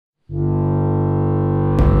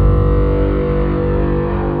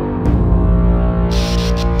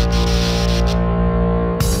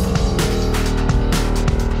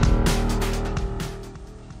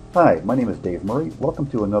Hi, my name is Dave Murray. Welcome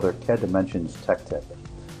to another CADimensions Tech Tip.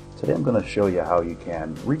 Today I'm going to show you how you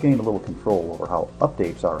can regain a little control over how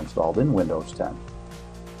updates are installed in Windows 10.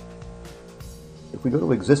 If we go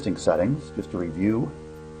to existing settings, just to review,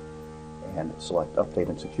 and select Update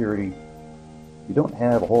and Security, you don't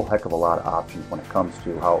have a whole heck of a lot of options when it comes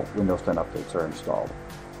to how Windows 10 updates are installed.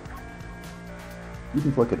 You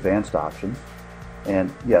can click Advanced Options,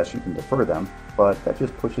 and yes, you can defer them, but that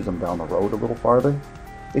just pushes them down the road a little farther.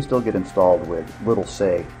 They still get installed with little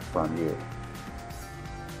say from you.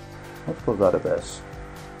 Let's close out of this.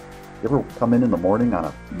 You ever come in the morning on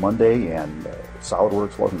a Monday and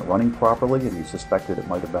SolidWorks wasn't running properly and you suspected it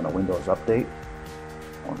might have been a Windows update?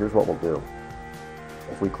 Well, here's what we'll do.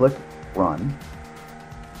 If we click Run,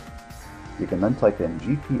 you can then type in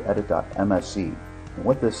gpedit.msc. And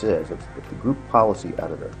what this is, it's the group policy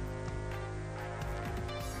editor.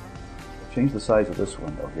 Change the size of this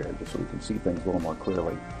window here just so we can see things a little more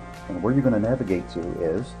clearly. And where you're going to navigate to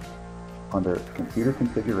is under Computer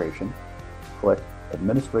Configuration, click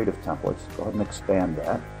Administrative Templates, go ahead and expand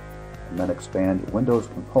that, and then expand Windows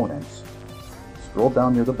Components. Scroll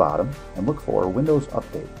down near the bottom and look for Windows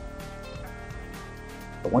Update.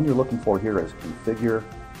 The one you're looking for here is Configure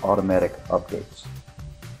Automatic Updates.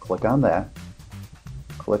 Click on that,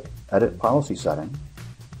 click Edit Policy Setting,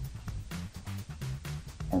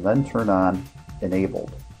 and then turn on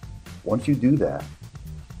Enabled. Once you do that,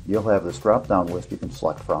 you'll have this drop-down list you can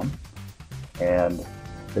select from, and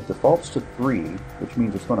it defaults to 3, which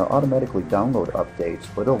means it's going to automatically download updates,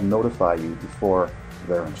 but it'll notify you before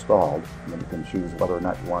they're installed, and then you can choose whether or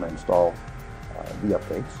not you want to install the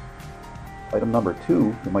updates. Item number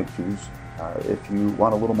 2, you might choose if you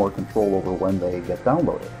want a little more control over when they get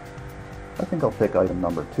downloaded. I think I'll pick item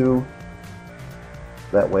number 2.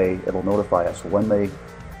 That way it'll notify us when they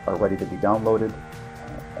are ready to be downloaded,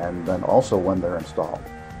 and then also when they're installed.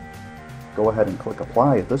 Go ahead and click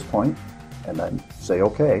Apply at this point, and then say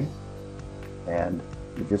OK, and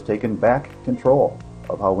you've just taken back control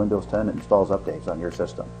of how Windows 10 installs updates on your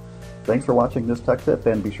system. Thanks for watching this tech tip,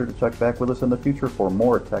 and be sure to check back with us in the future for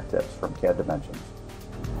more tech tips from CADimensions.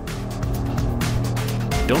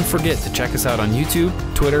 Don't forget to check us out on YouTube,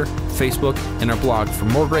 Twitter, Facebook, and our blog for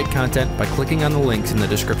more great content by clicking on the links in the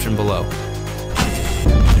description below.